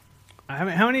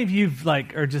How many of you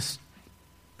are just,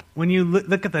 when you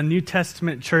look at the New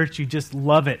Testament church, you just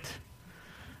love it?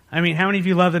 I mean, how many of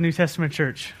you love the New Testament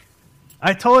church?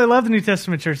 I totally love the New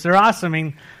Testament church. They're awesome. I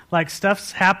mean,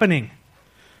 stuff's happening.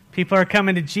 People are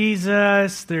coming to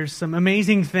Jesus. There's some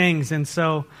amazing things. And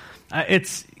so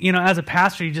it's, as a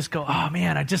pastor, you just go, oh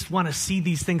man, I just want to see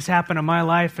these things happen in my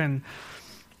life. And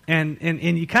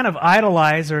you kind of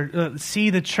idolize or see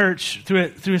the church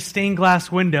through a stained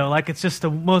glass window, like it's just the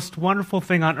most wonderful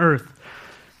thing on earth.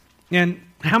 And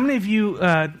how many of you,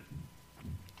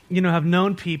 have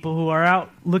known people who are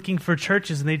out looking for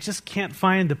churches and they just can't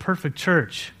find the perfect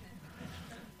church?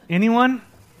 Anyone?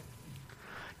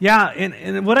 Yeah,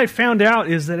 and what I found out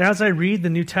is that as I read the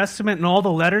New Testament and all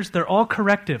the letters, they're all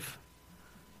corrective.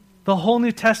 The whole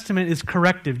New Testament is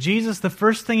corrective. Jesus, the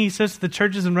first thing he says to the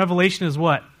churches in Revelation is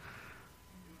what?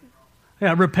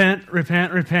 Yeah, repent,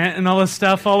 and all this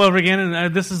stuff all over again.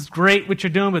 And this is great what you're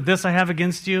doing, but this I have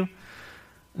against you.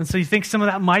 And so you think some of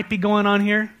that might be going on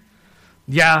here?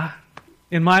 Yeah.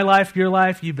 In my life, your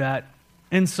life, you bet.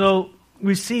 And so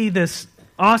we see this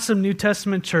awesome New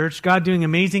Testament church, God doing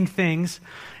amazing things.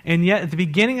 And yet at the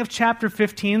beginning of chapter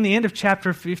 15, the end of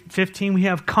chapter 15, we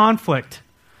have conflict.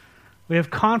 We have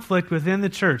conflict within the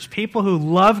church. People who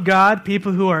love God,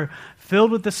 people who are filled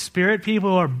with the Spirit, people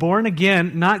who are born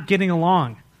again, not getting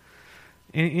along.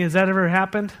 And has that ever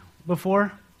happened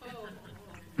before?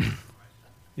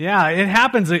 Yeah, it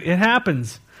happens. It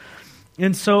happens.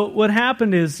 And so what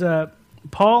happened is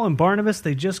Paul and Barnabas,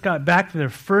 they just got back to their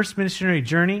first missionary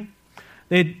journey.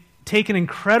 They'd taken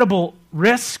incredible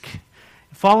risk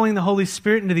following the Holy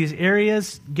Spirit into these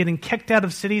areas, getting kicked out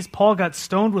of cities. Paul got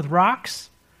stoned with rocks.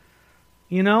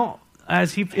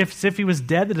 As if he was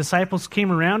dead, the disciples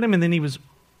came around him, and then he was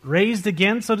raised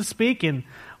again, so to speak, and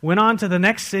went on to the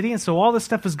next city. And so all this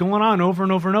stuff is going on over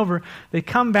and over and over. They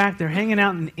come back, they're hanging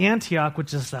out in Antioch,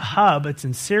 which is the hub. It's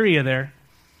in Syria there.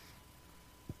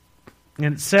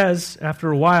 And it says, after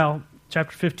a while,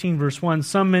 chapter 15, verse 1,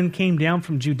 some men came down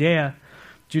from Judea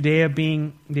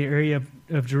being the area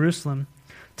of Jerusalem,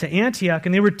 to Antioch,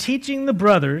 and they were teaching the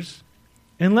brothers,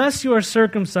 unless you are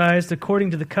circumcised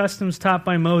according to the customs taught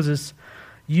by Moses,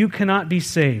 you cannot be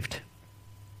saved.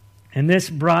 And this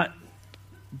brought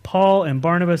Paul and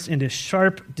Barnabas into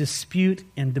sharp dispute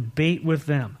and debate with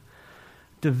them.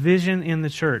 Division in the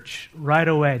church right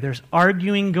away. There's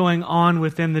arguing going on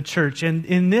within the church. And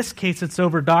in this case, it's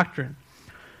over doctrine.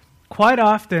 Quite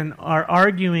often, our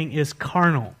arguing is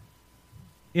carnal.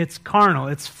 It's carnal.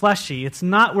 It's fleshy. It's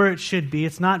not where it should be.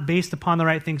 It's not based upon the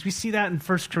right things. We see that in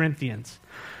 1 Corinthians.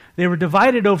 They were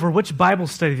divided over which Bible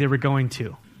study they were going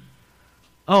to.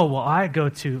 Oh, well, I go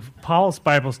to Paul's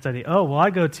Bible study. Oh, well, I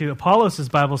go to Apollos'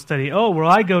 Bible study. Oh, well,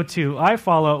 I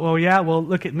follow. Oh, yeah, well,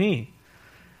 look at me.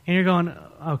 And you're going,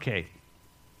 okay,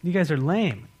 you guys are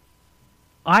lame.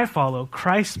 I follow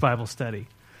Christ's Bible study.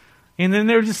 And then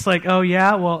they're just like, oh,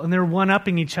 yeah, well, and they're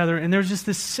one-upping each other, and there's just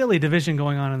this silly division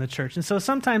going on in the church. And so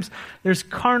sometimes there's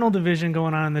carnal division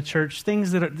going on in the church,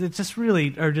 things that just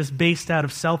really are just based out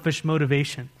of selfish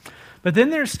motivation. But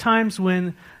then there's times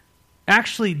when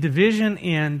actually division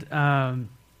and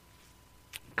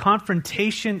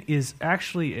confrontation is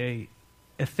actually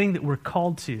a thing that we're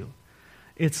called to.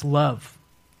 It's love.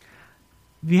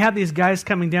 You have these guys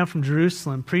coming down from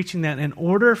Jerusalem preaching that in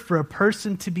order for a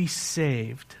person to be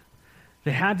saved,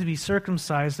 they had to be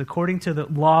circumcised according to the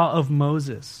law of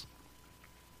Moses.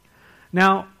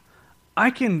 Now,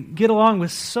 I can get along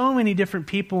with so many different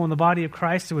people in the body of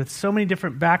Christ with so many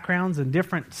different backgrounds and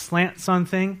different slants on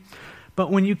things. But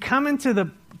when you come into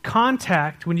the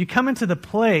contact, when you come into the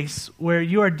place where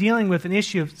you are dealing with an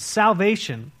issue of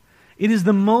salvation, it is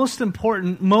the most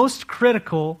important, most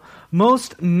critical,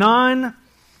 most non-negotiable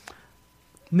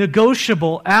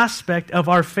aspect of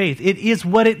our faith. It is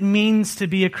what it means to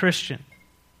be a Christian.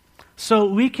 So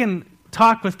we can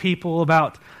talk with people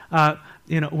about,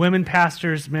 women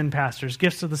pastors, men pastors,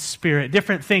 gifts of the Spirit,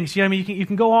 different things. You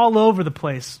can go all over the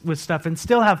place with stuff and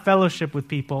still have fellowship with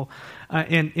people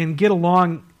and get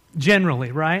along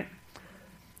generally, right?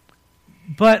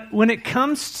 But when it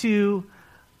comes to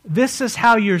this is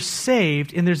how you're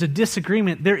saved and there's a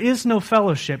disagreement, there is no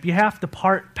fellowship. You have to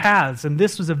part paths. And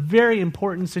this was a very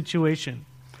important situation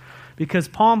because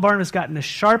Paul and Barnabas got in a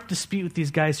sharp dispute with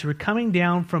these guys who were coming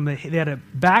down they had a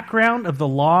background of the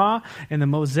law and the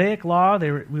Mosaic law.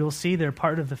 We will see they're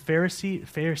part of the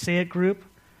Pharisaic group.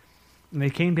 And they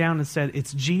came down and said,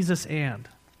 it's Jesus and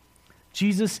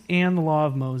the law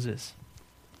of Moses.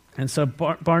 And so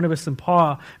Barnabas and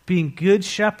Paul, being good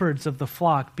shepherds of the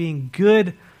flock, being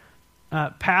good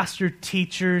pastor,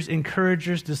 teachers,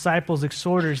 encouragers, disciples,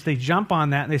 exhorters, they jump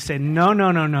on that and they say,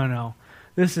 no.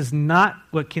 This is not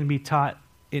what can be taught.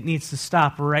 It needs to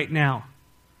stop right now.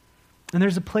 And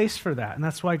there's a place for that. And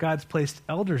that's why God's placed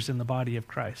elders in the body of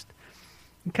Christ.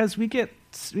 Because we get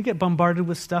bombarded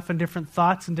with stuff and different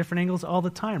thoughts and different angles all the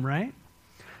time, right?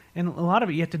 And a lot of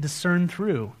it you have to discern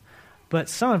through. But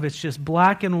some of it's just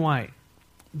black and white.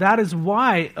 That is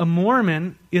why a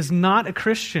Mormon is not a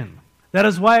Christian. That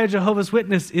is why a Jehovah's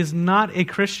Witness is not a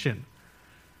Christian.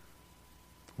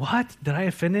 What? Did I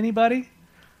offend anybody?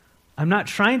 I'm not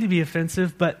trying to be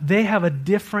offensive, but they have a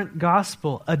different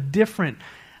gospel,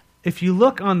 If you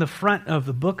look on the front of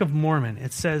the Book of Mormon,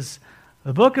 it says,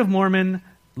 the Book of Mormon,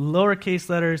 lowercase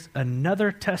letters,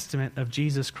 another testament of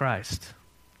Jesus Christ.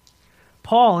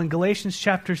 Paul in Galatians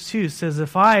chapter 2 says,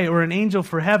 if I or an angel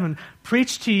for heaven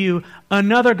preach to you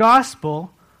another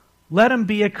gospel, let him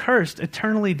be accursed,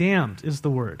 eternally damned, is the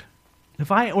word.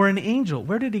 If I or an angel,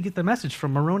 where did he get the message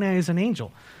from? Moroni is an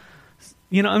angel.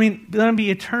 Let him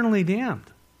be eternally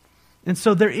damned. And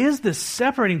so there is this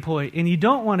separating point, and you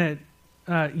don't want to,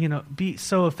 be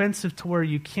so offensive to where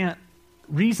you can't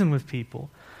reason with people.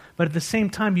 But at the same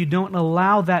time, you don't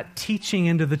allow that teaching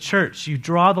into the church. You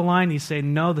draw the line, you say,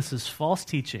 no, this is false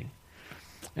teaching.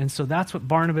 And so that's what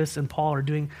Barnabas and Paul are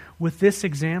doing with this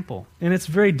example. And it's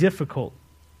very difficult.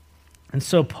 And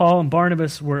so Paul and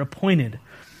Barnabas were appointed.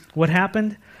 What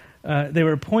happened? They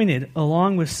were appointed,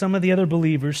 along with some of the other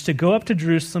believers, to go up to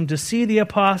Jerusalem to see the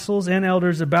apostles and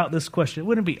elders about this question. It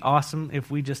wouldn't be awesome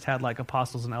if we just had like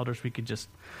apostles and elders. We could just,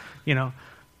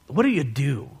 what do you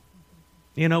do?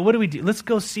 What do we do? Let's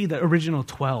go see the original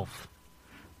 12.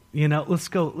 Let's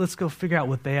go figure out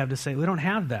what they have to say. We don't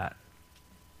have that.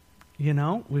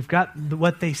 We've got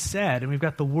what they said, and we've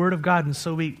got the Word of God, and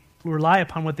so we rely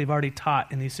upon what they've already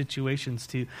taught in these situations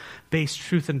to base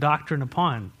truth and doctrine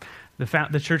upon.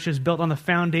 The church is built on the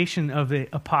foundation of the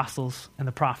apostles and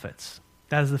the prophets.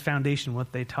 That is the foundation,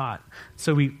 what they taught.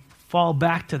 So we fall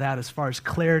back to that as far as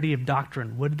clarity of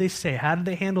doctrine. What did they say? How did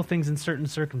they handle things in certain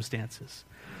circumstances?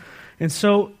 And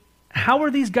so, how were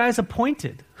these guys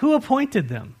appointed? Who appointed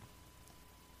them?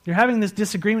 You're having this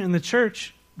disagreement in the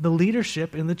church. The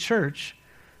leadership in the church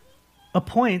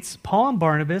appoints Paul and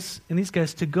Barnabas and these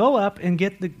guys to go up and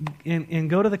and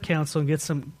go to the council and get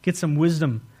some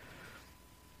wisdom.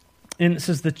 And it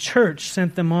says the church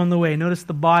sent them on the way. Notice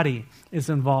the body is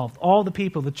involved. All the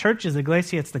people. The church is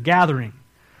ecclesia. It's the gathering.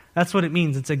 That's what it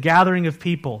means. It's a gathering of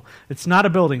people. It's not a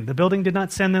building. The building did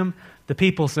not send them. The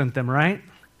people sent them, right?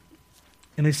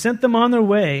 And they sent them on their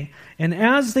way, and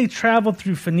as they traveled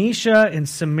through Phoenicia and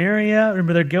Samaria,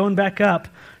 remember they're going back up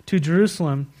to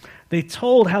Jerusalem, they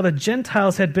told how the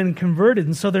Gentiles had been converted,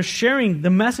 and so they're sharing the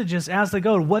messages as they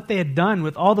go, what they had done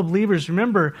with all the believers.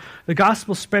 Remember, the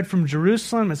gospel spread from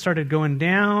Jerusalem, it started going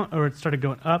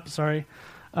up,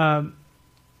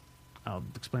 I'll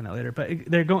explain that later, but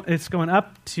it's going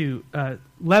up to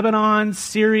Lebanon,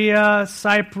 Syria,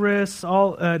 Cyprus,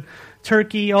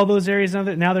 Turkey, all those areas.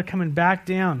 Now they're coming back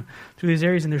down through these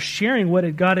areas, and they're sharing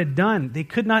what God had done. They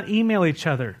could not email each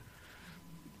other.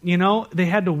 They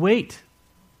had to wait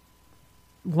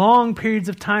long periods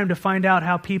of time to find out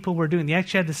how people were doing. They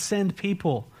actually had to send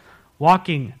people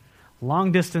walking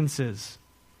long distances.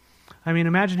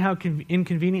 Imagine how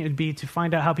inconvenient it would be to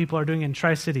find out how people are doing in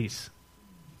Tri-Cities.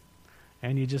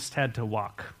 And you just had to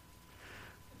walk.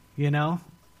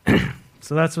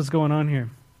 So that's what's going on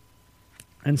here.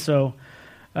 And so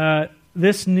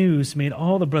this news made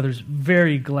all the brothers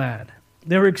very glad.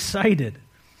 They were excited.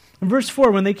 In verse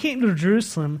 4, when they came to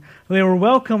Jerusalem, they were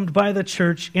welcomed by the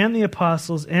church and the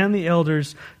apostles and the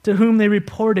elders, to whom they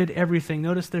reported everything.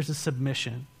 Notice there's a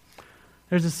submission.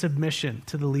 There's a submission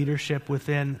to the leadership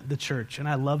within the church, and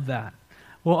I love that.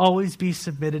 We'll always be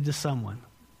submitted to someone.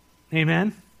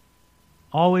 Amen?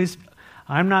 Always.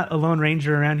 I'm not a lone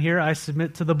ranger around here. I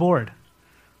submit to the board.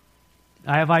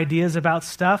 I have ideas about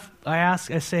stuff. I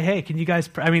say, hey, can you guys,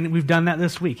 we've done that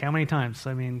this week. How many times?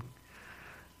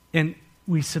 And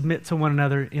we submit to one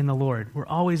another in the Lord. We're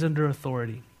always under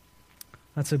authority.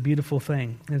 That's a beautiful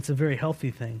thing, and it's a very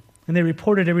healthy thing. And they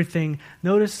reported everything,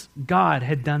 notice, God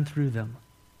had done through them.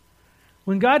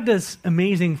 When God does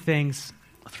amazing things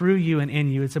through you and in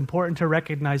you, it's important to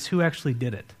recognize who actually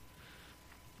did it.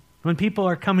 When people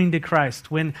are coming to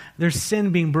Christ, when there's sin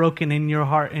being broken in your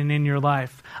heart and in your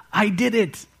life, I did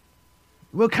it.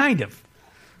 Well, kind of.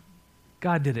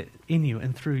 God did it in you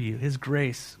and through you. His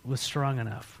grace was strong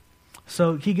enough.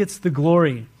 So he gets the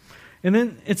glory. And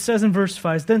then it says in verse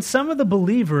 5, then some of the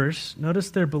believers,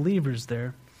 notice they're believers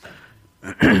there,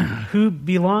 who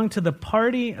belonged to the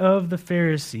party of the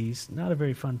Pharisees, not a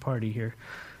very fun party here,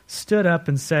 stood up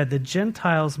and said, the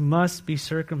Gentiles must be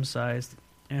circumcised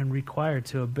and required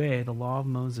to obey the law of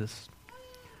Moses.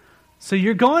 So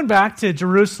you're going back to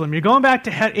Jerusalem, you're going back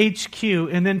to HQ,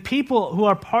 and then people who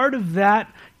are part of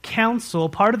that council,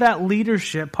 part of that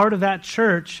leadership, part of that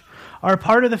church, are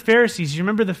part of the Pharisees. You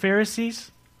remember the Pharisees?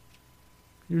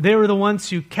 They were the ones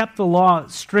who kept the law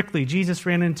strictly. Jesus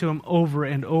ran into them over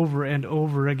and over and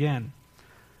over again.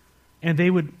 And they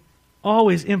would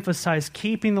always emphasize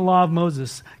keeping the law of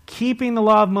Moses. Keeping the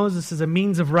law of Moses is a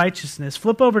means of righteousness.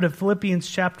 Flip over to Philippians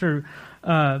chapter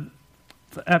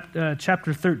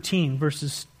 13,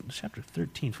 verses chapter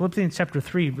 13. Philippians chapter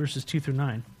 3, verses 2 through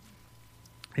 9.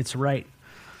 It's right.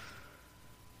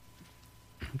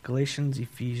 Galatians,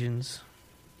 Ephesians,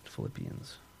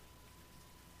 Philippians.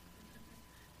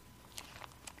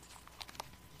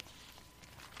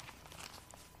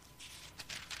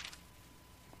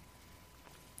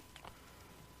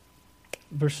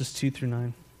 Verses 2 through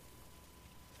 9.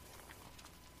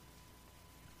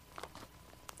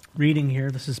 Reading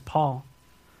here, this is Paul.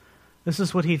 This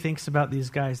is what he thinks about these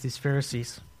guys, these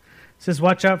Pharisees. He says,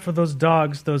 watch out for those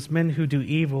dogs, those men who do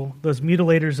evil, those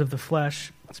mutilators of the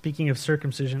flesh, speaking of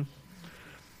circumcision.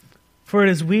 For it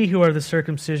is we who are the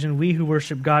circumcision, we who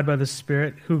worship God by the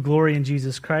Spirit, who glory in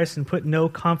Jesus Christ and put no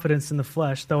confidence in the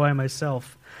flesh, though I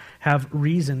myself have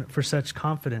reason for such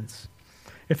confidence.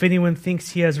 If anyone thinks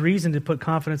he has reason to put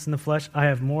confidence in the flesh, I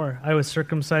have more. I was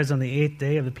circumcised on the 8th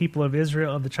day of the people of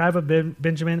Israel, of the tribe of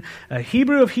Benjamin, a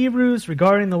Hebrew of Hebrews,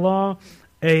 regarding the law,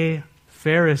 a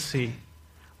Pharisee.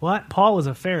 What? Paul was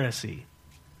a Pharisee.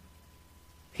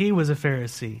 He was a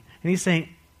Pharisee. And he's saying,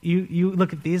 you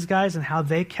look at these guys and how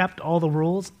they kept all the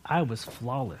rules, I was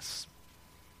flawless.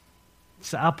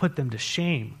 So I'll put them to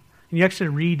shame. And you actually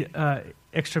read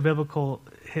extra-biblical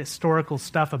historical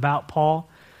stuff about Paul.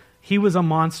 He was a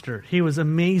monster. He was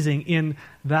amazing in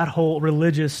that whole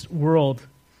religious world.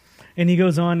 And he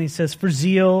goes on, and he says, for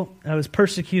zeal, I was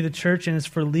persecuted the church, and as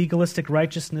for legalistic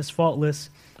righteousness, faultless.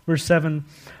 Verse 7,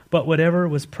 but whatever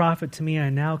was profit to me,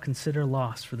 I now consider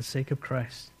loss for the sake of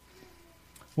Christ.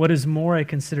 What is more, I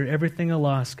consider everything a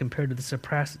loss compared to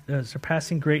the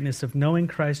surpassing greatness of knowing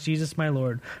Christ Jesus my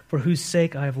Lord, for whose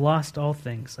sake I have lost all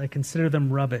things. I consider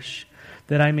them rubbish,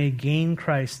 that I may gain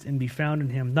Christ and be found in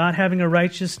him, not having a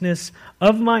righteousness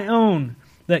of my own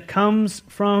that comes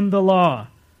from the law,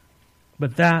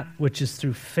 but that which is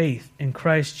through faith in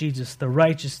Christ Jesus. The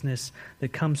righteousness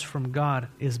that comes from God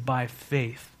is by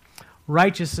faith.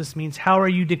 Righteousness means how are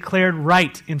you declared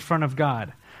right in front of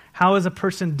God? How is a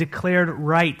person declared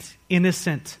right,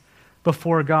 innocent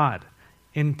before God?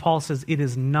 And Paul says it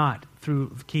is not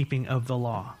through keeping of the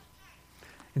law.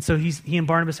 And so he and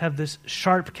Barnabas have this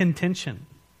sharp contention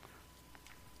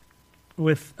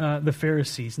with the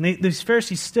Pharisees. And these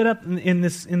Pharisees stood up in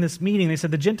this meeting. They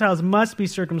said the Gentiles must be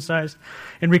circumcised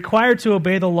and required to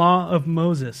obey the law of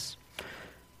Moses.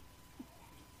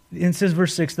 And it says,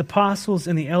 verse 6, the apostles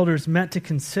and the elders met to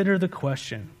consider the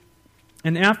question.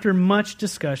 And after much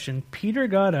discussion, Peter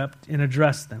got up and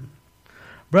addressed them.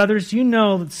 Brothers, you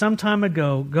know that some time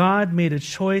ago God made a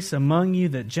choice among you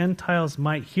that Gentiles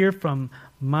might hear from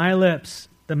my lips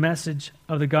the message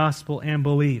of the gospel and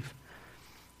believe.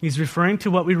 He's referring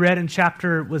to what we read in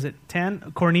chapter, was it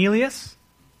 10? Cornelius.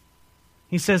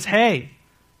 He says, hey,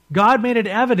 God made it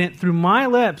evident through my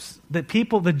lips that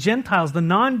people, the Gentiles, the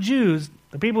non-Jews,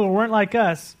 the people who weren't like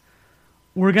us,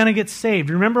 were going to get saved.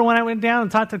 Remember when I went down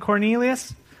and talked to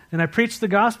Cornelius and I preached the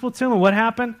gospel to him, and what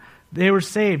happened? They were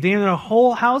saved. They entered a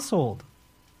whole household.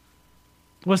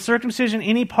 Was circumcision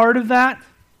any part of that?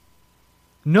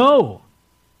 No,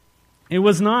 it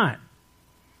was not.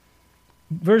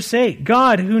 Verse 8,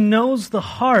 God, who knows the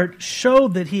heart,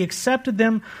 showed that he accepted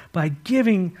them by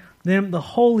giving them the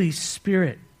Holy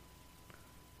Spirit.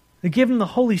 They give them the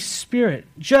Holy Spirit,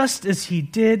 just as he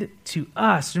did to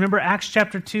us. Remember Acts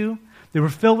chapter 2? They were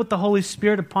filled with the Holy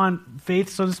Spirit upon faith,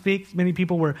 so to speak. Many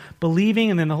people were believing,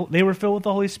 and then they were filled with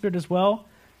the Holy Spirit as well.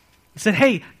 He said,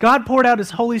 hey, God poured out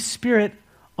his Holy Spirit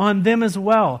on them as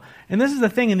well. And this is the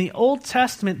thing, in the Old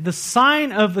Testament, the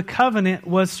sign of the covenant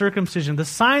was circumcision. The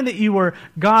sign that you were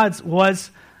God's was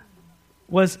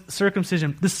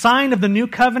circumcision. The sign of the new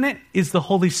covenant is the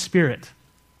Holy Spirit.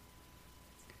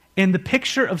 And the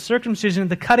picture of circumcision,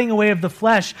 the cutting away of the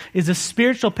flesh, is a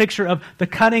spiritual picture of the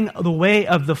cutting away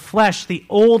of the flesh, the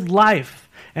old life.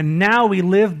 And now we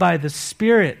live by the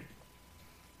Spirit.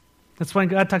 That's why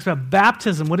God talks about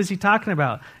baptism. What is he talking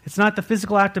about? It's not the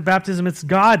physical act of baptism. It's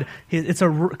God. It's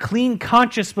a clean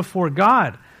conscience before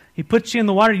God. He puts you in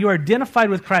the water. You are identified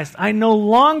with Christ. I no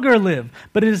longer live,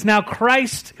 but it is now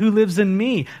Christ who lives in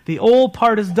me. The old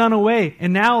part is done away.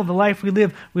 And now the life we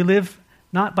live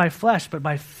not by flesh, but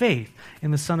by faith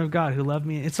in the Son of God who loved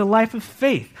me. It's a life of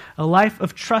faith, a life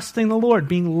of trusting the Lord,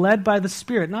 being led by the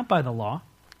Spirit, not by the law.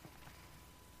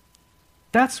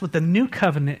 That's what the new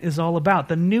covenant is all about.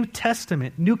 The New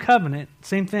Testament, new covenant,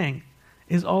 same thing,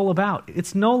 is all about.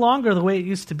 It's no longer the way it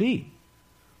used to be.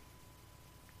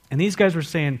 And these guys were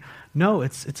saying, no,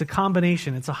 it's a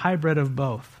combination. It's a hybrid of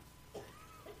both.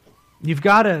 You've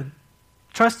got to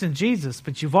trust in Jesus,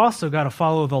 but you've also got to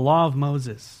follow the law of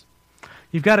Moses.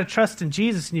 You've got to trust in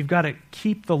Jesus, and you've got to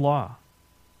keep the law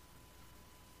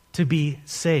to be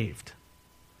saved.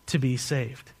 To be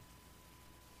saved.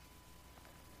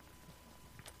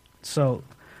 So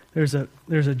there's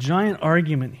a giant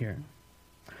argument here.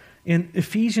 In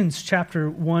Ephesians chapter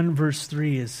 1, verse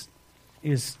 3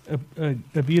 is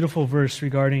a beautiful verse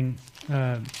regarding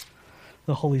the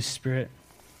Holy Spirit.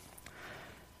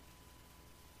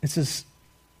 It says,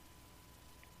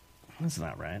 that's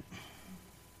not right.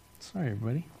 Sorry,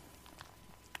 everybody.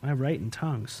 I write in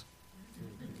tongues.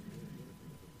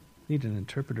 Need an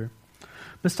interpreter.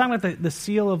 But it's talking about the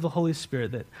seal of the Holy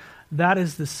Spirit, that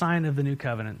is the sign of the new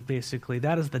covenant, basically.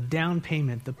 That is the down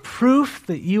payment. The proof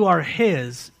that you are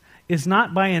His is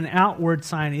not by an outward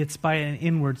sign, it's by an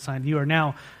inward sign. You are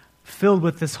now filled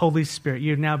with this Holy Spirit.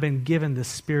 You've now been given the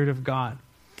Spirit of God.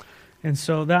 And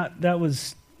so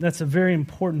that's a very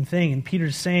important thing. And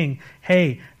Peter's saying,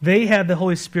 hey, they had the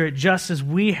Holy Spirit just as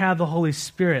we have the Holy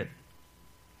Spirit.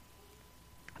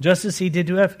 Just as He did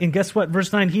to us. And guess what?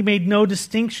 Verse 9, He made no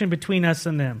distinction between us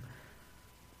and them.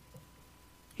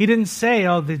 He didn't say,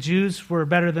 oh, the Jews were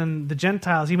better than the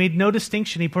Gentiles. He made no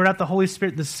distinction. He poured out the Holy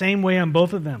Spirit the same way on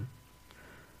both of them.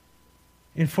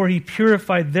 And for He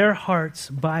purified their hearts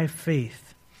by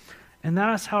faith. And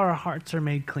that is how our hearts are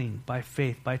made clean, by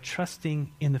faith, by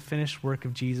trusting in the finished work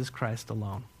of Jesus Christ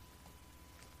alone.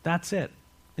 That's it.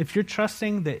 If you're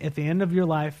trusting that at the end of your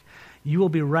life, you will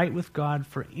be right with God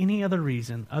for any other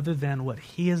reason other than what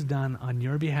He has done on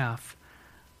your behalf,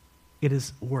 it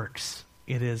is works.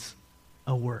 It is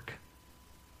a work.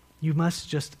 You must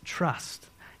just trust.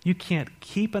 You can't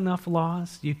keep enough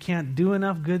laws. You can't do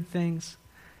enough good things.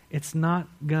 It's not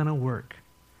going to work.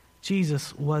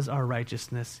 Jesus was our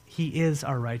righteousness. He is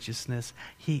our righteousness.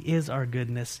 He is our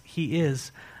goodness. He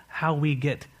is how we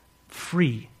get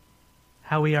free,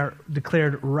 how we are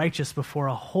declared righteous before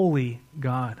a holy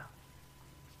God.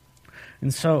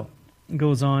 And so it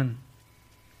goes on.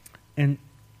 And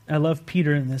I love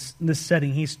Peter in this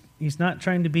setting. He's not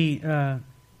trying to be, trying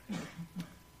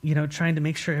to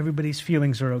make sure everybody's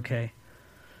feelings are okay.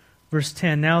 Verse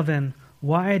 10, now then,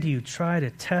 why do you try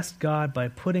to test God by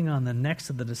putting on the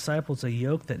necks of the disciples a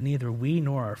yoke that neither we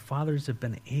nor our fathers have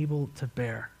been able to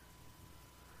bear?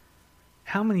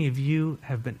 How many of you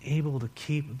have been able to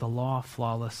keep the law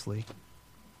flawlessly?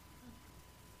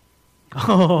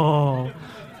 Oh,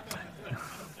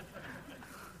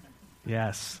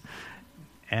 yes.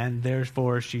 And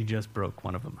therefore, she just broke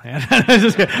one of them.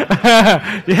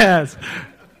 Yes.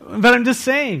 But I'm just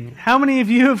saying, how many of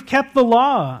you have kept the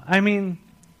law? I mean,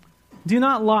 do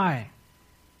not lie.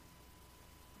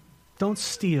 Don't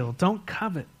steal. Don't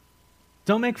covet.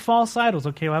 Don't make false idols.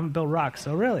 Okay, well, I haven't built rocks,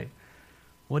 so really,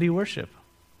 what do you worship?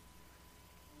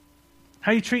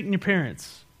 How are you treating your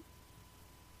parents?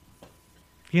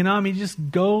 Just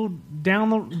go down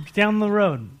the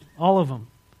road, all of them.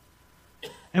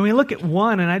 And we look at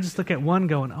one, and I just look at one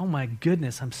going, oh my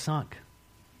goodness, I'm sunk.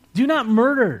 Do not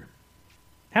murder.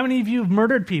 How many of you have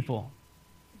murdered people?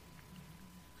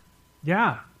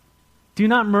 Yeah. Do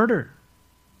not murder.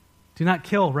 Do not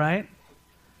kill, right?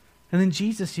 And then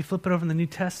Jesus, you flip it over in the New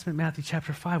Testament, Matthew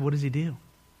chapter 5, what does He do?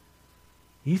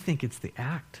 You think it's the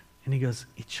act. And He goes,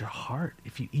 it's your heart.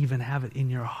 If you even have it in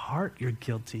your heart, you're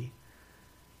guilty.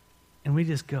 And we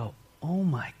just go, oh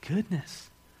my goodness,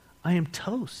 I am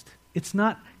toast. It's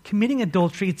not committing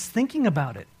adultery, it's thinking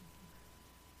about it.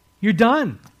 You're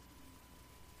done.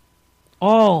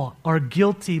 All are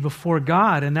guilty before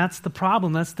God, and that's the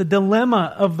problem. That's the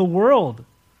dilemma of the world.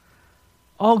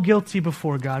 All guilty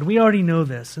before God. We already know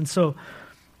this. And so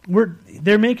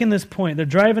they're making this point. They're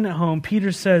driving it home.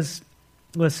 Peter says,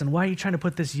 listen, why are you trying to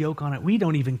put this yoke on it? We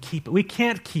don't even keep it. We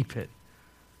can't keep it.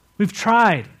 We've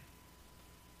tried.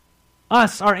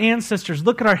 Us, our ancestors,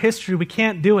 look at our history. We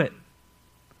can't do it.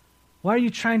 Why are you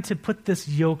trying to put this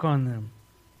yoke on them?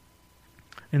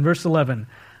 In verse 11,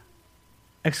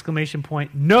 exclamation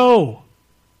point, no!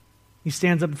 He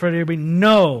stands up in front of everybody,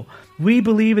 no! We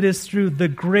believe it is through the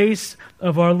grace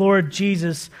of our Lord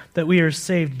Jesus that we are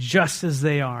saved just as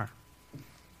they are.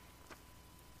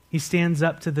 He stands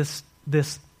up to this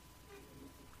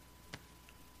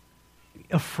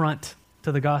affront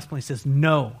to the gospel. He says,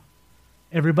 no.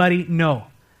 Everybody, no.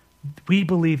 We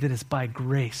believe that it's by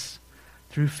grace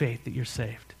through faith that you're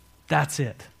saved. That's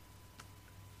it.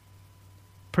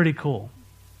 Pretty cool.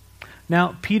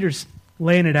 Now, Peter's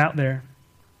laying it out there.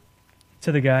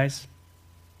 to the guys.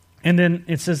 And then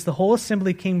it says, the whole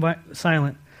assembly came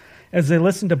silent as they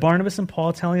listened to Barnabas and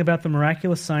Paul telling about the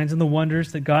miraculous signs and the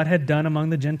wonders that God had done among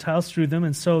the Gentiles through them.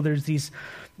 And so there's these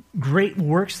great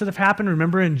works that have happened.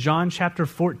 Remember in John chapter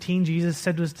 14, Jesus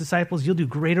said to his disciples, you'll do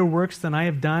greater works than I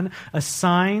have done. A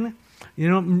sign,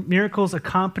 miracles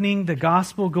accompanying the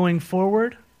gospel going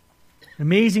forward.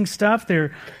 Amazing stuff.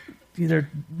 They're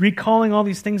recalling all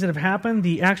these things that have happened,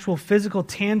 the actual physical,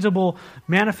 tangible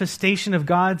manifestation of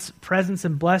God's presence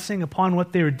and blessing upon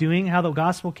what they were doing, how the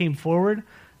gospel came forward.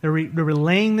 They're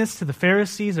relaying this to the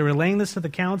Pharisees. They're relaying this to the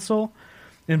council.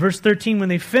 In verse 13, when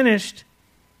they finished,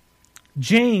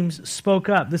 James spoke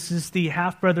up. This is the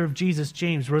half-brother of Jesus.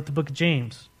 James wrote the book of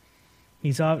James.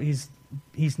 He's now,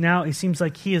 it seems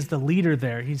like he is the leader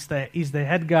there. He's the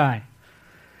head guy.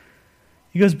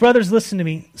 He goes, brothers, listen to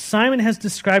me. Simon has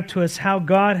described to us how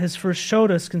God has first showed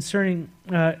us concerning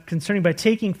by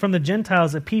taking from the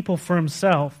Gentiles a people for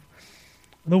himself.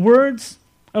 The words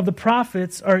of the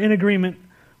prophets are in agreement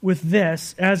with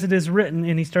this, as it is written,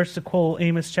 and he starts to quote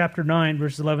Amos chapter 9,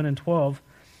 verses 11 and 12.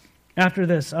 After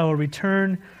this, I will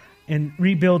return and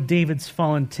rebuild David's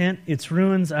fallen tent. Its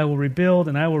ruins I will rebuild,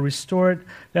 and I will restore it,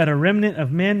 that a remnant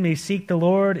of men may seek the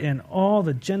Lord, and all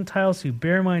the Gentiles who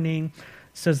bear my name,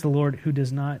 says the Lord, who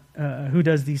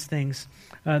does these things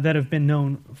that have been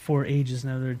known for ages. In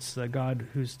other words, God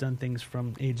who's done things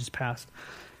from ages past.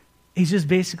 He's just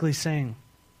basically saying,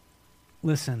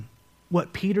 listen,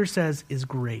 what Peter says is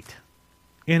great,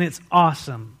 and it's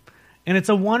awesome, and it's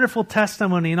a wonderful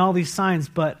testimony and all these signs,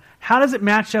 but how does it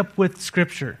match up with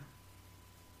Scripture?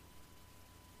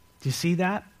 Do you see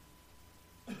that?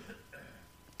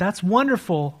 That's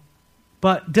wonderful,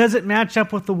 but does it match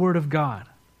up with the Word of God?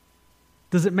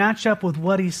 Does it match up with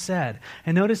what he said?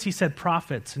 And notice he said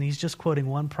prophets, and he's just quoting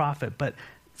one prophet, but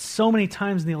so many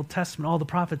times in the Old Testament, all the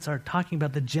prophets are talking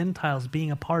about the Gentiles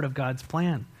being a part of God's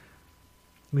plan.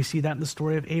 We see that in the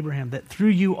story of Abraham, that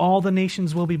through you all the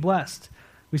nations will be blessed.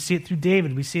 We see it through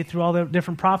David. We see it through all the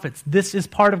different prophets. This is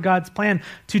part of God's plan,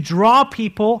 to draw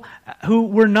people who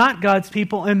were not God's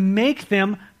people and make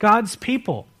them God's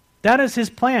people. That is his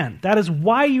plan. That is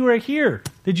why you are here.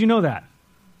 Did you know that?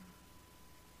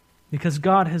 Because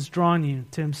God has drawn you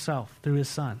to himself through his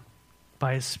Son,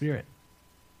 by his Spirit.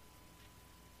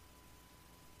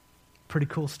 Pretty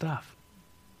cool stuff.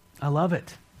 I love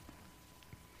it.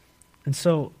 And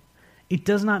so, it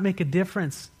does not make a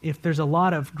difference if there's a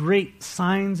lot of great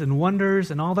signs and wonders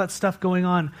and all that stuff going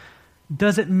on.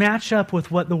 Does it match up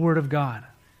with what the Word of God?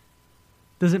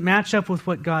 Does it match up with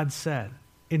what God said?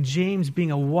 And James, being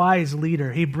a wise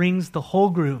leader, he brings the whole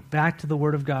group back to the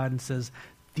Word of God and says,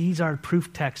 these are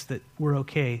proof texts that we're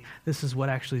okay. This is what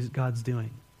actually God's doing.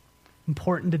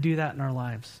 Important to do that in our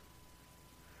lives.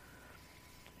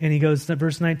 And he goes to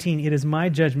verse 19, it is my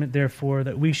judgment, therefore,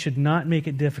 that we should not make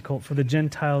it difficult for the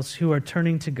Gentiles who are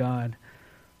turning to God.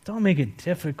 Don't make it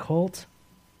difficult.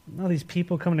 All these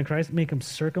people coming to Christ, make them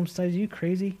circumcised. Are you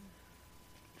crazy?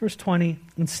 Verse 20,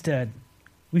 instead,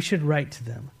 we should write to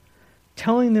them,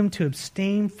 telling them to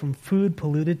abstain from food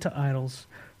polluted to idols,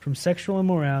 from sexual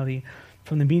immorality,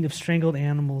 from the meat of strangled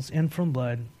animals, and from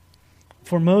blood.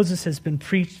 For Moses has been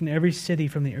preached in every city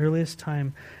from the earliest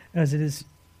time, and it is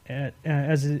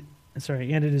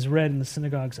read in the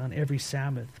synagogues on every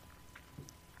Sabbath.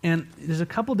 And there's a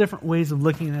couple different ways of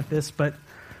looking at this, but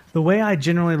the way I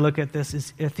generally look at this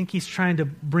is I think he's trying to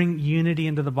bring unity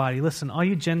into the body. Listen, all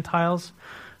you Gentiles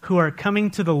who are coming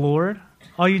to the Lord,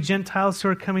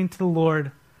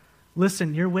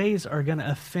 listen, your ways are going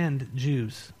to offend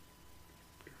Jews.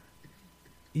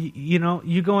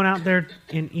 You going out there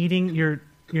and eating your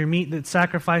meat that's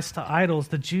sacrificed to idols,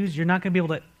 the Jews, you're not going to be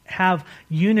able to have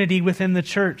unity within the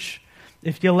church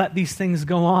if you let these things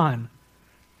go on.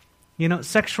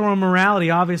 Sexual immorality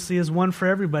obviously is one for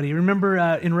everybody. Remember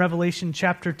in Revelation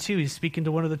chapter 2, he's speaking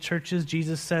to one of the churches.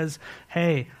 Jesus says,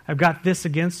 hey, I've got this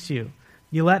against you.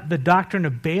 You let the doctrine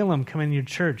of Balaam come in your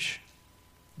church.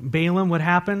 Balaam, what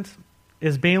happened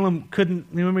is Balaam couldn't,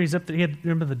 remember he's up there,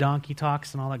 remember the donkey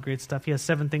talks and all that great stuff. He has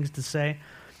 7 things to say.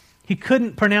 He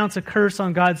couldn't pronounce a curse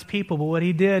on God's people, but what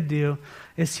he did do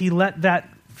is he let that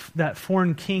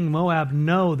foreign king, Moab,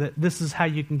 know that this is how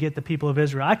you can get the people of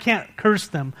Israel. I can't curse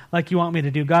them like you want me to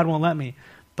do. God won't let me.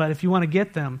 But if you want to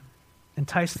get them,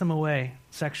 entice them away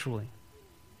sexually.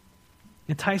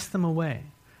 Entice them away.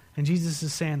 And Jesus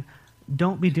is saying,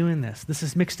 don't be doing this. This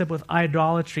is mixed up with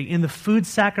idolatry. In the food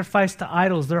sacrificed to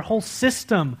idols, their whole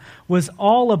system was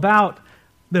all about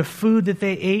the food that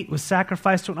they ate was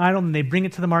sacrificed to an idol, and they bring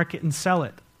it to the market and sell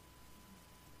it.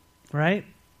 Right?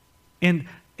 And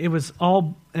it was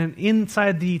all, and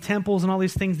inside the temples and all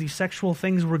these things, these sexual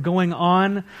things were going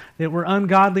on that were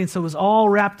ungodly, and so it was all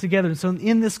wrapped together. And so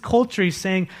in this culture, he's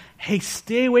saying, hey,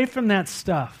 stay away from that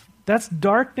stuff. That's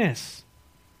darkness.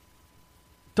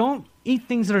 Don't eat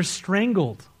things that are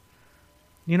strangled.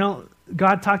 You know,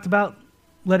 God talked about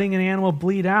letting an animal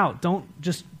bleed out. Don't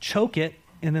just choke it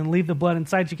and then leave the blood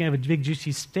inside. You can have a big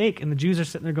juicy steak, and the Jews are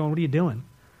sitting there going, what are you doing?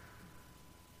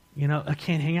 You know, I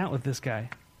can't hang out with this guy.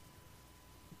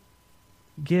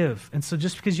 Give. And so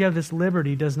just because you have this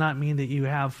liberty does not mean that you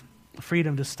have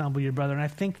freedom to stumble your brother. And I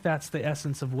think that's the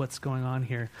essence of what's going on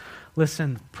here.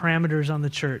 Listen, parameters on the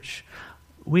church.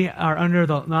 We are under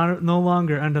no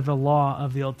longer under the law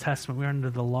of the Old Testament. We're under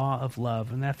the law of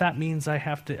love. And if that means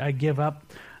I give up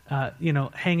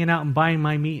hanging out and buying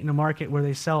my meat in a market where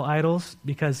they sell idols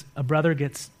because a brother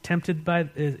gets tempted by,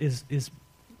 is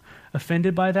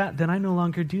offended by that, then I no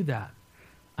longer do that.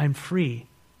 I'm free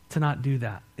to not do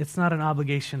that. It's not an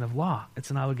obligation of law. It's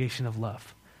an obligation of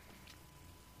love.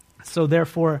 So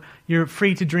therefore, you're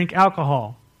free to drink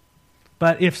alcohol.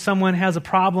 But if someone has a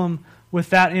problem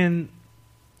with that in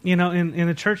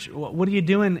a church, what are you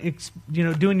doing?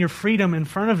 Doing your freedom in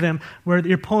front of them, where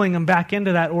you're pulling them back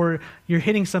into that, or you're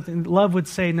hitting something. Love would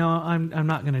say, no, I'm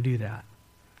not going to do that.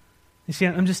 You see,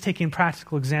 I'm just taking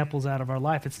practical examples out of our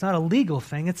life. It's not a legal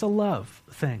thing; it's a love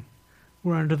thing.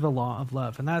 We're under the law of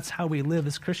love, and that's how we live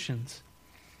as Christians.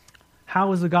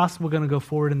 How is the gospel going to go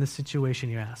forward in this situation,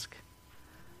 you ask?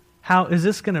 How is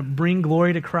this going to bring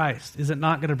glory to Christ? Is it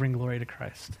not going to bring glory to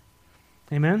Christ?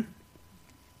 Amen?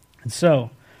 And so,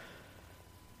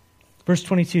 verse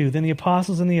 22, then the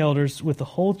apostles and the elders with the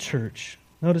whole church,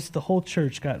 notice the whole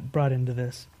church got brought into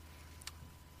this.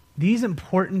 These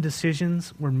important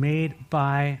decisions were made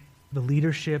by the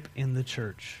leadership in the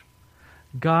church.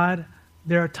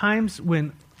 There are times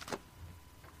when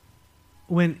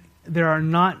there are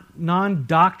not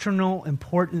non-doctrinal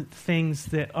important things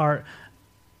that are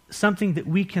something that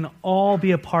we can all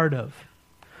be a part of.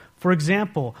 For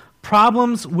example,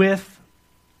 problems with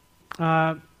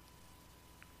the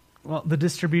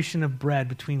distribution of bread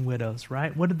between widows,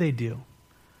 right? What did they do?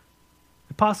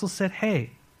 The apostles said,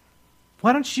 hey,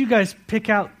 why don't you guys pick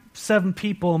out 7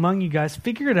 people among you guys,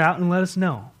 figure it out, and let us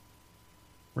know,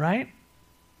 right?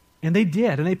 And they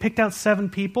did, and they picked out 7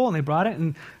 people, and they brought it,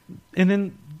 and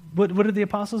then what did the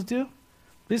apostles do?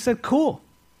 They said, cool,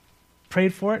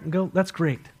 prayed for it, and go, that's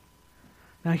great.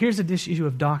 Now here's the issue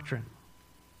of doctrine.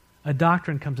 A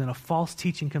doctrine comes in, a false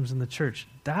teaching comes in the church.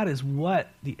 That is what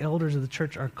the elders of the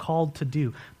church are called to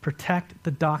do. Protect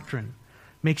the doctrine.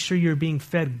 Make sure you're being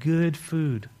fed good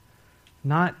food,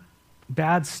 not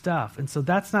bad stuff. And so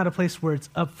that's not a place where it's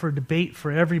up for debate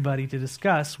for everybody to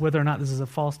discuss whether or not this is a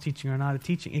false teaching or not a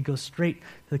teaching. It goes straight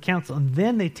to the council, and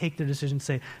then they take their decision and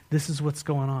say, this is what's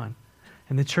going on.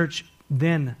 And the church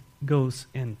then goes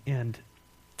and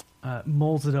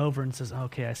molds it over and says,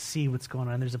 okay, I see what's going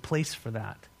on. There's a place for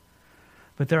that.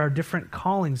 But there are different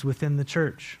callings within the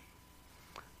church.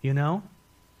 You know?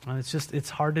 It's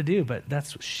hard to do, but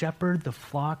that's shepherd the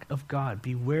flock of God.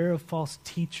 Beware of false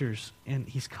teachers. And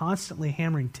he's constantly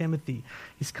hammering Timothy.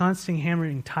 He's constantly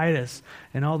hammering Titus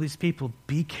and all these people.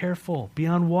 Be careful. Be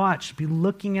on watch. Be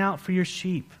looking out for your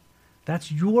sheep.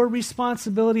 That's your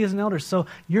responsibility as an elder. So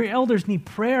your elders need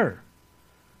prayer.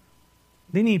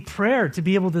 They need prayer to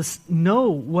be able to know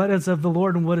what is of the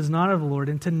Lord and what is not of the Lord,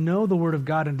 and to know the Word of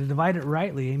God and to divide it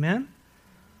rightly. Amen?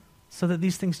 So that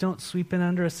these things don't sweep in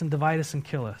under us and divide us and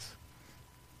kill us.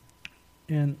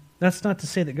 And that's not to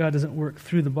say that God doesn't work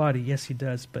through the body. Yes, he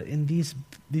does. But in these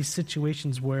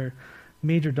situations where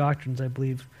major doctrines, I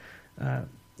believe,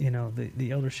 the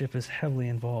eldership is heavily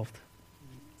involved.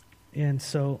 And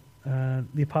so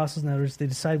the apostles and elders, they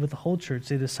decided with the whole church,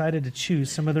 they decided to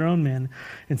choose some of their own men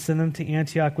and send them to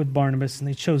Antioch with Barnabas. And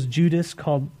they chose Judas,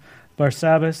 called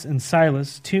Barsabbas, and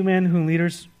Silas, 2 men who were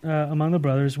leaders among the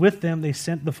brothers. With them they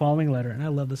sent the following letter, and I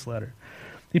love this letter.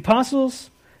 The apostles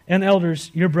and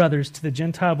elders, your brothers, to the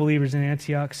Gentile believers in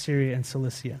Antioch, Syria, and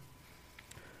Cilicia.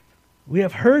 We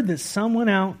have heard that some went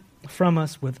out from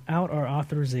us without our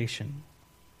authorization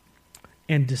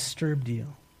and disturbed you,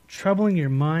 troubling your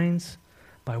minds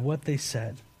by what they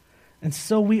said. And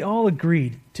so we all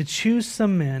agreed to choose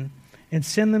some men and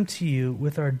send them to you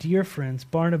with our dear friends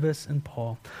Barnabas and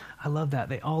Paul. I love that.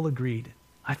 They all agreed.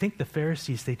 I think the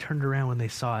Pharisees, they turned around when they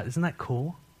saw it. Isn't that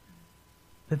cool?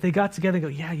 That they got together and go,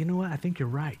 yeah, you know what? I think you're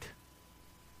right.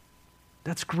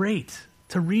 That's great.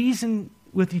 To reason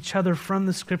with each other from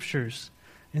the Scriptures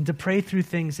and to pray through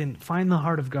things and find the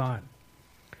heart of God.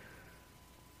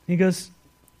 He goes,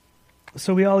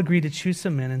 So we all agreed to choose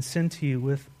some men and send to you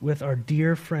with our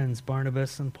dear friends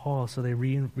Barnabas and Paul, so they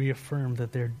reaffirmed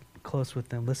that they're close with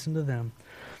them. Listen to them.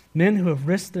 Men who have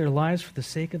risked their lives for the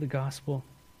sake of the gospel,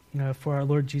 for our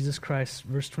Lord Jesus Christ.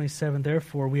 Verse 27,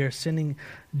 therefore we are sending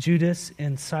Judas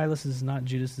and Silas. Is not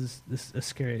Judas, this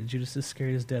Iscariot. Judas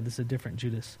Iscariot is dead. This is a different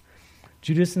Judas.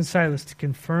 Judas and Silas to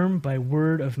confirm by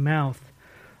word of mouth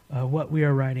what we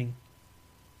are writing.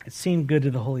 It seemed good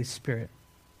to the Holy Spirit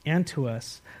and to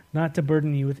us not to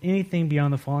burden you with anything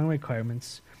beyond the following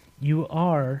requirements. You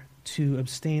are to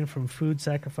abstain from food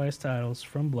sacrificed to idols,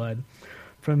 from blood,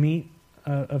 from meat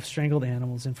of strangled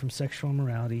animals, and from sexual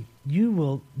immorality. You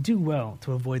will do well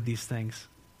to avoid these things.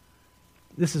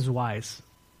 This is wise.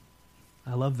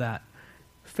 I love that.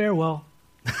 Farewell.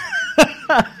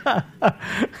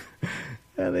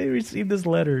 And they received this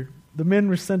letter. The men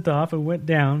were sent off and went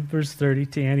down, verse 30,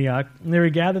 to Antioch. And they were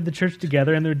gathered the church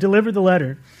together, and they delivered the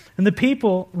letter. And the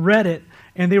people read it,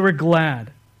 and they were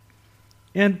glad.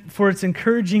 And for its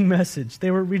encouraging message, they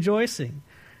were rejoicing.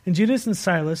 And Judas and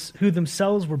Silas, who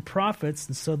themselves were prophets,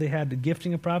 and so they had the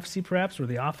gifting of prophecy perhaps, or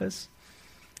the office,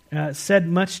 said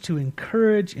much to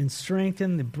encourage and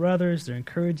strengthen the brothers. They're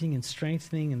encouraging and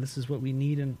strengthening, and this is what we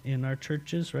need in our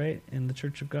churches, right? In the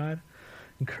church of God.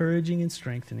 Encouraging and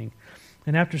strengthening.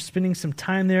 And after spending some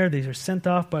time there, they are sent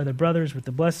off by the brothers with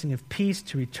the blessing of peace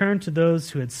to return to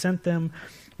those who had sent them.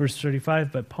 Verse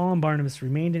 35, but Paul and Barnabas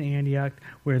remained in Antioch,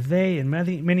 where they and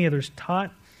many others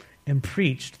taught and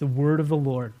preached the word of the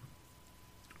Lord.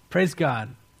 Praise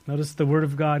God. Notice the word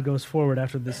of God goes forward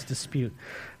after this dispute.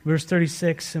 Verse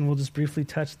 36, and we'll just briefly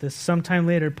touch this. Sometime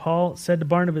later, Paul said to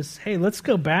Barnabas, hey, let's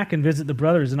go back and visit the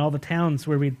brothers in all the towns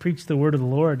where we'd preached the word of the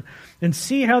Lord and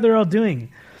see how they're all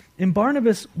doing. And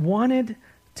Barnabas wanted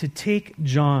to take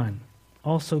John,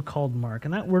 also called Mark.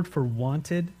 And that word for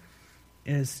wanted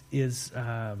it's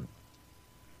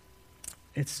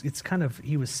kind of,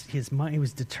 he was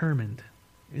determined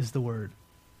is the word.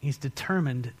 He's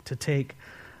determined to take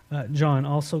John,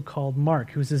 also called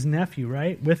Mark, who's his nephew,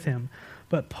 right, with him.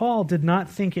 But Paul did not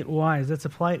think it wise. That's a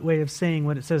polite way of saying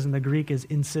what it says in the Greek is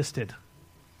insisted.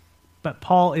 But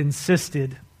Paul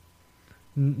insisted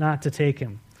not to take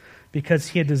him because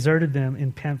he had deserted them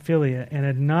in Pamphylia and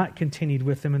had not continued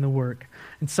with them in the work.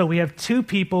 And so we have two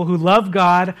people who love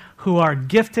God, who are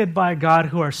gifted by God,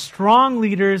 who are strong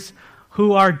leaders,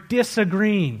 who are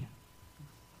disagreeing.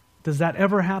 Does that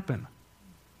ever happen?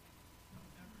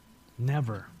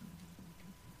 Never.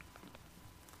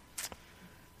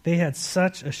 They had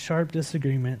such a sharp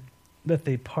disagreement that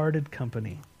they parted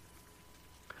company.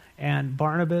 And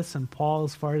Barnabas and Paul,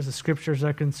 as far as the scriptures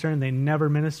are concerned, they never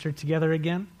ministered together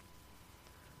again.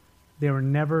 They were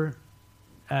never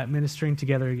ministering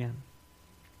together again.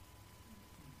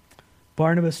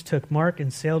 Barnabas took Mark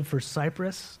and sailed for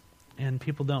Cyprus, and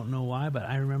people don't know why, but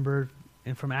I remember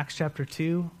from Acts chapter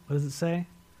 2, what does it say?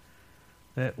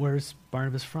 Where's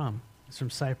Barnabas from? He's from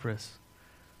Cyprus.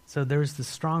 So there's this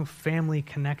strong family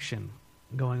connection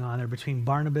going on there between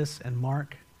Barnabas and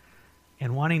Mark,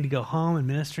 and wanting to go home and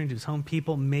ministering to his home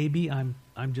people. Maybe I'm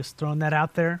just throwing that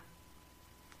out there.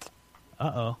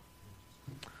 Uh-oh.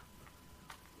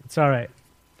 It's all right.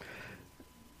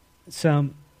 So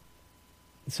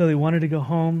they wanted to go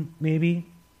home, maybe.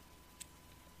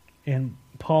 And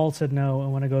Paul said, no, I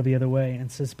want to go the other way.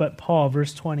 And says, but Paul,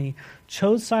 verse 20,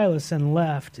 chose Silas and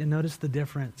left. And notice the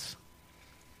difference.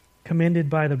 Commended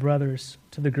by the brothers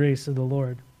to the grace of the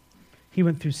Lord. He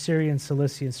went through Syria and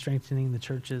Cilicia, strengthening the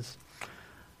churches.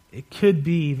 It could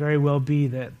very well be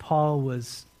that Paul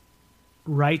was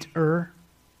righter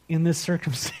in this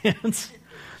circumstance.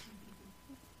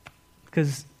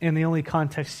 And the only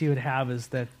context he would have is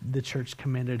that the church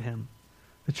commended him.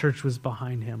 The church was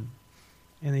behind him.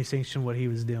 And they sanctioned what he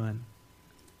was doing.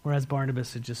 Whereas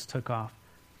Barnabas had just took off.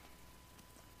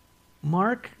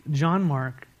 John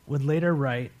Mark, would later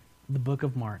write the book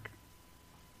of Mark.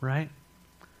 Right?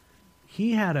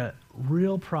 He had a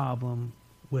real problem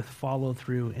with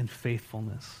follow-through and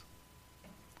faithfulness.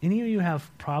 Any of you have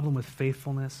a problem with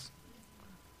faithfulness?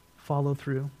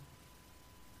 Follow-through?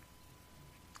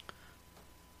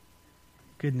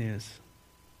 Good news.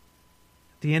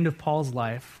 At the end of Paul's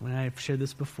life, when I've shared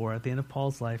this before, at the end of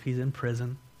Paul's life, he's in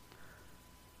prison.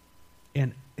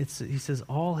 And he says,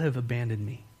 all have abandoned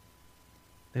me.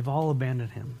 They've all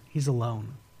abandoned him. He's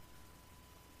alone.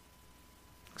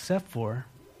 Except for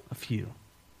a few.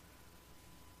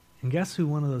 And guess who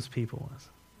one of those people was?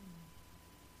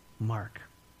 Mark.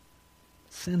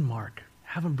 Send Mark.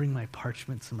 Have him bring my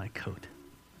parchments and my coat.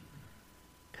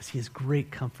 Because he is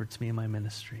great comfort to me in my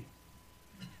ministry.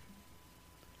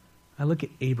 I look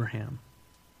at Abraham.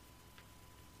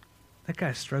 That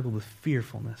guy struggled with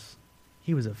fearfulness.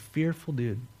 He was a fearful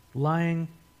dude, lying,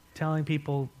 telling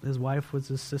people his wife was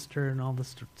his sister and all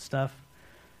this stuff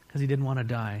because he didn't want to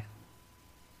die.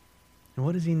 And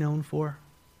what is he known for?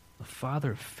 The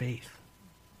father of faith.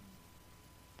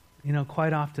 You know,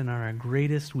 quite often our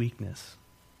greatest weakness,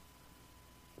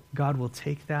 God will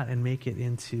take that and make it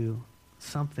into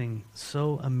something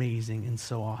so amazing and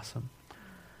so awesome.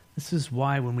 This is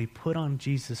why when we put on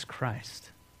Jesus Christ,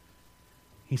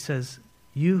 he says,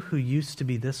 you who used to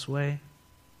be this way,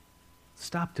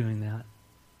 stop doing that.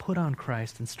 Put on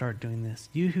Christ and start doing this.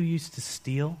 You who used to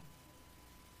steal,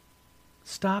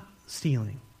 stop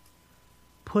stealing.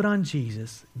 Put on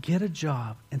Jesus, get a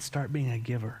job, and start being a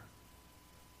giver.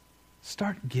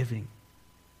 Start giving.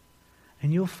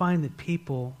 And you'll find that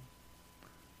people,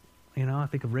 you know, I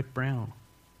think of Rick Brown,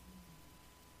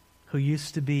 who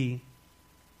used to be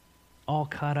all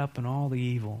caught up in all the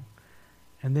evil.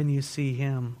 And then you see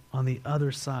him on the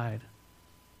other side,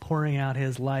 pouring out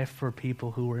his life for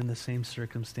people who were in the same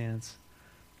circumstance.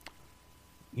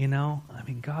 You know, I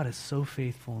mean, God is so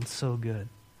faithful and so good.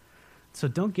 So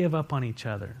don't give up on each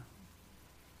other.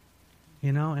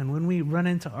 You know, and when we run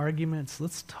into arguments,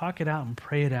 let's talk it out and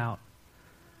pray it out.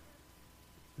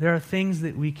 There are things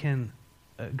that we can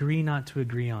agree not to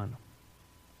agree on,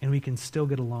 and we can still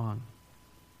get along.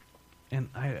 And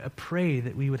I pray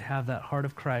that we would have that heart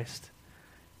of Christ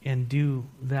and do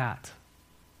that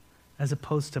as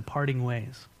opposed to parting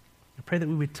ways. I pray that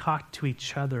we would talk to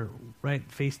each other right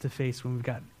face to face when we've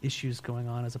got issues going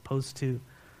on as opposed to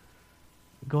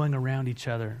going around each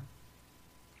other.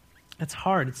 It's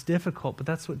hard, it's difficult, but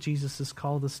that's what Jesus has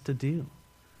called us to do.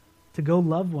 To go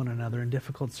love one another in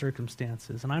difficult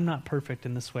circumstances. And I'm not perfect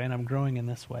in this way, and I'm growing in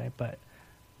this way, but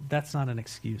that's not an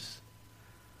excuse.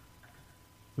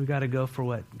 We've got to go for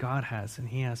what God has and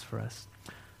he has for us.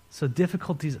 So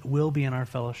difficulties will be in our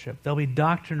fellowship. There'll be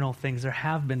doctrinal things. There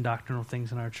have been doctrinal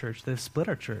things in our church that have split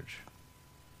our church.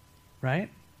 Right?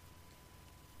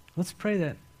 Let's pray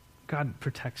that God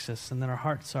protects us and that our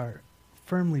hearts are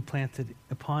firmly planted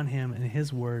upon him and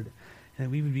his word, and that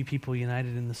we would be people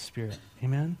united in the Spirit.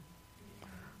 Amen?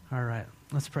 All right.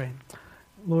 Let's pray.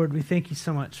 Lord, we thank you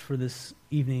so much for this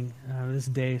evening, this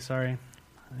day,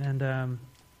 and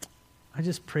I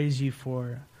just praise you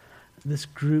for this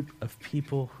group of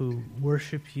people who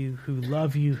worship you, who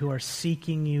love you, who are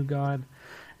seeking you, God,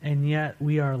 and yet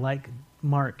we are like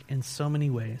Mark in so many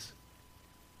ways.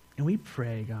 And we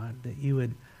pray, God, that you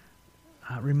would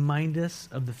remind us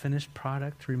of the finished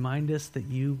product, remind us that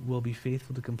you will be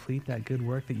faithful to complete that good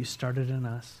work that you started in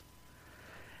us.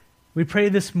 We pray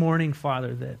this morning,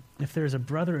 Father, that if there's a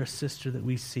brother or sister that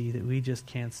we see that we just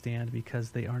can't stand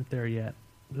because they aren't there yet,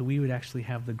 that we would actually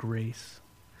have the grace,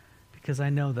 because I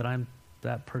know that I'm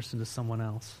that person to someone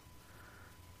else.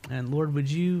 And Lord, would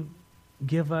you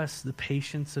give us the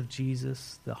patience of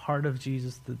Jesus, the heart of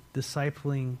Jesus, the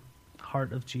discipling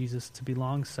heart of Jesus, to be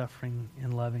long-suffering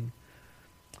and loving.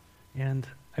 And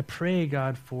I pray,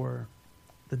 God, for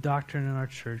the doctrine in our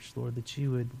church, Lord, that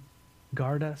you would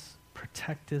guard us,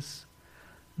 protect us,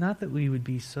 not that we would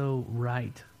be so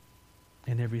right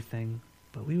in everything,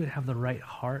 but we would have the right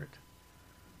heart,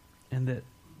 and that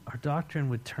our doctrine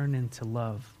would turn into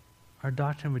love. Our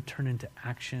doctrine would turn into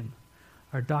action.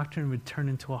 Our doctrine would turn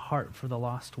into a heart for the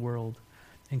lost world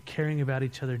and caring about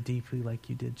each other deeply like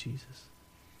you did, Jesus.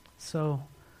 So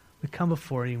we come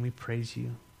before you and we praise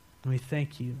you and we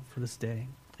thank you for this day.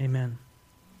 Amen.